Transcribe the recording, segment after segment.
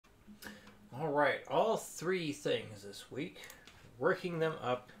All right, all three things this week, working them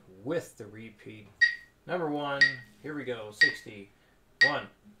up with the repeat. Number one, here we go, 60. 1,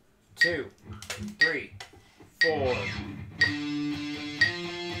 2, 3, 4.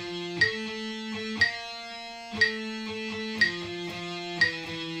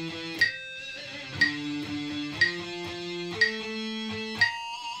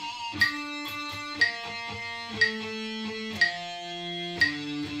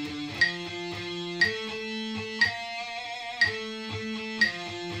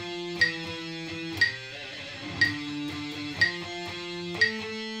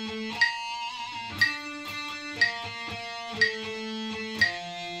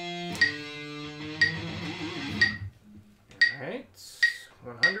 Alright,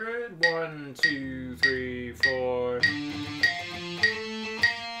 100, 1, 2, 3, 4.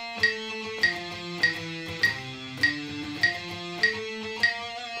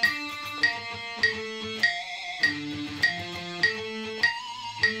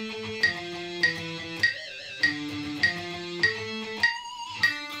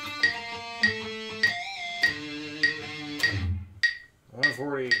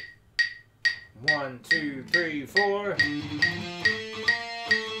 $140. 1, 2, 3, 4.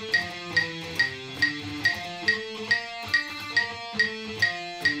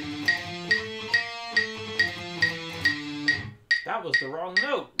 That was the wrong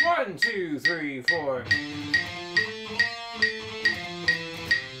note. 1, 2, 3, 4.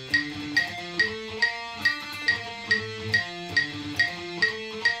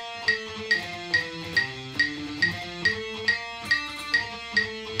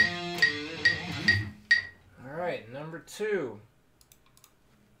 Number 2.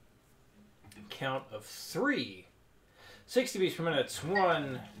 Count of 3. 60 beats per minute.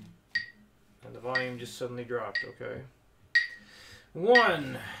 1. And the volume just suddenly dropped. Okay.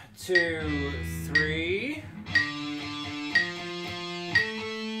 1, 2, 3.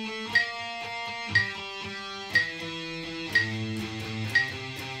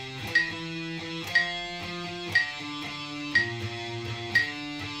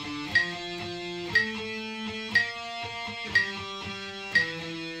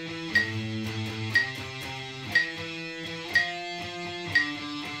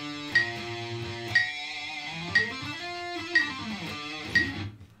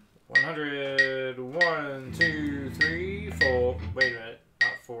 $100, 1, 2, 3, 4. Wait a minute,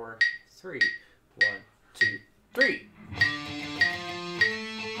 not 4, 3. 1, 2, 3.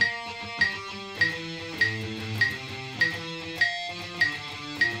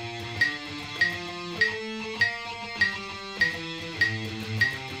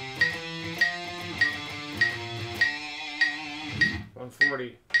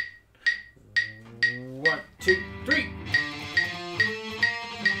 $140. 1, 2, 3.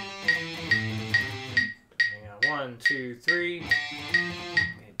 1, 2, 3.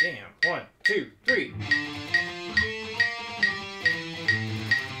 Damn. 1, 2, 3.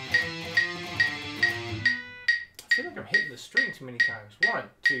 I feel like I'm hitting the string too many times. 1,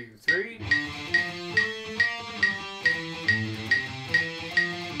 2, 3.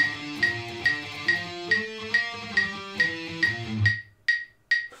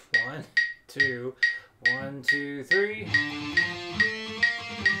 1, 2, 1, 2, 3.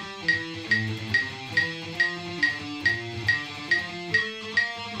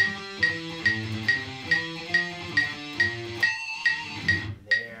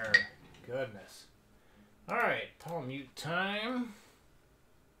 Goodness. Alright, tall mute time.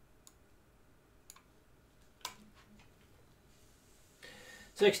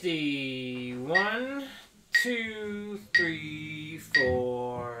 $61, 2, 3,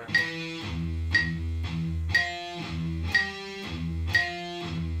 4.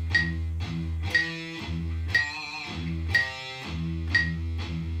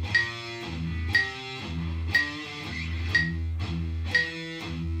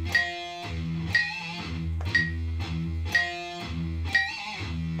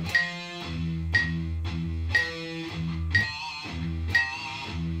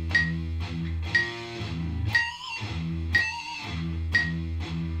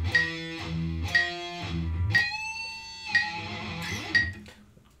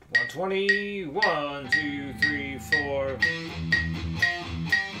 $120, 1, 2, 3, 4.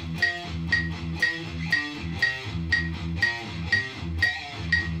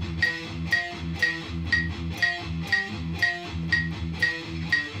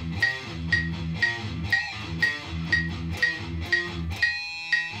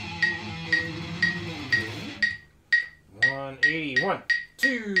 $180, 1,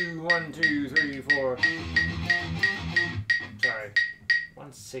 2, 1, 2, 3, 4. Sorry. 1,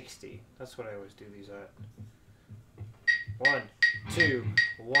 160. That's what I always do these at. 1, 2,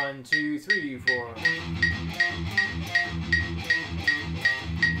 1, 2, 3, 4.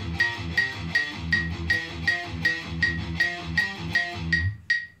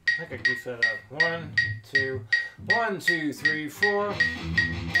 I could goof that up. 1, 2, 1, 2, 3, 4.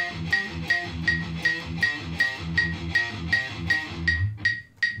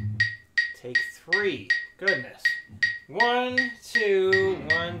 Take 3. Goodness. 1, 2,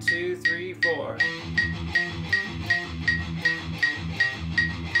 1, 2, 3, 4.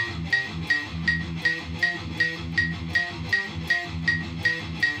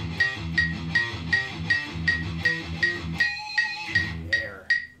 There.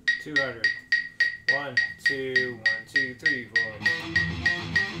 200. 1, 2, 1, 2, 3, 4.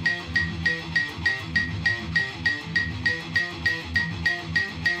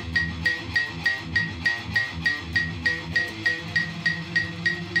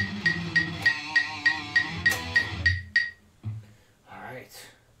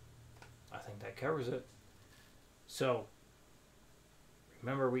 Covers it. So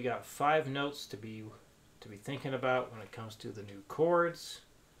remember, we got 5 notes to be thinking about when it comes to the new chords.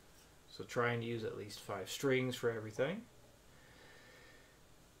 So try and use at least 5 strings for everything.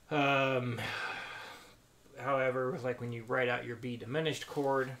 However, like when you write out your B diminished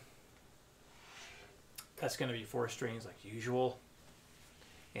chord, that's going to be 4 strings like usual.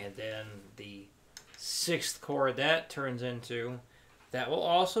 And then the 6th chord that turns into, that will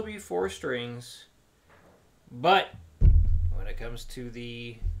also be 4 strings, but when it comes to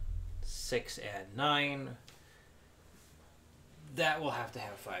the 6 add 9, that will have to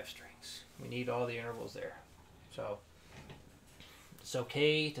have 5 strings. We need all the intervals there. So it's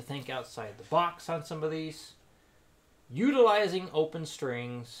okay to think outside the box on some of these, utilizing open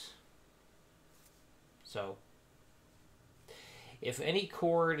strings. So if any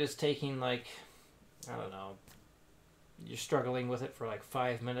chord is taking, like, I don't know, you're struggling with it for like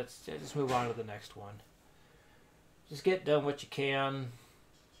 5 minutes, just move on to the next one. Just get done what you can,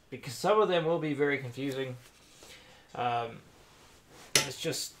 because some of them will be very confusing. It's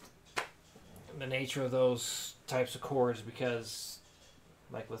just the nature of those types of chords, because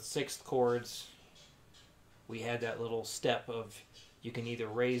like with 6th chords, we had that little step of you can either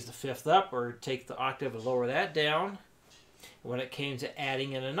raise the 5th up or take the octave and lower that down. When it came to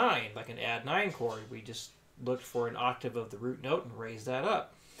adding in a 9, like an add 9 chord, we just looked for an octave of the root note and raised that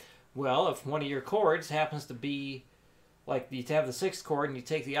up. Well, if one of your chords happens to be, like you have the 6th chord and you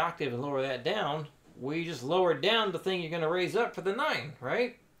take the octave and lower that down, well, you just lower down the thing you're going to raise up for the 9,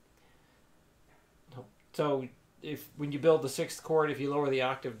 right? So when you build the 6th chord, if you lower the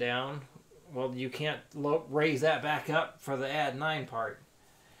octave down, well, you can't raise that back up for the add 9 part.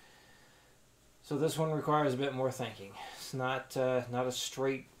 So this one requires a bit more thinking. It's not a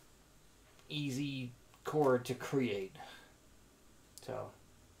straight, easy chord to create. So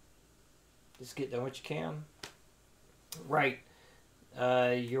just get done what you can. Right.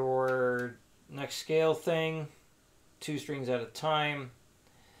 Your next scale thing, 2 strings at a time.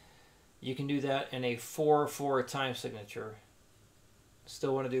 You can do that in a 4/4 time signature.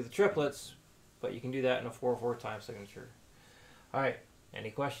 Still want to do the triplets, but you can do that in a 4/4 time signature. All right. Any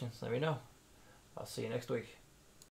questions? Let me know. I'll see you next week.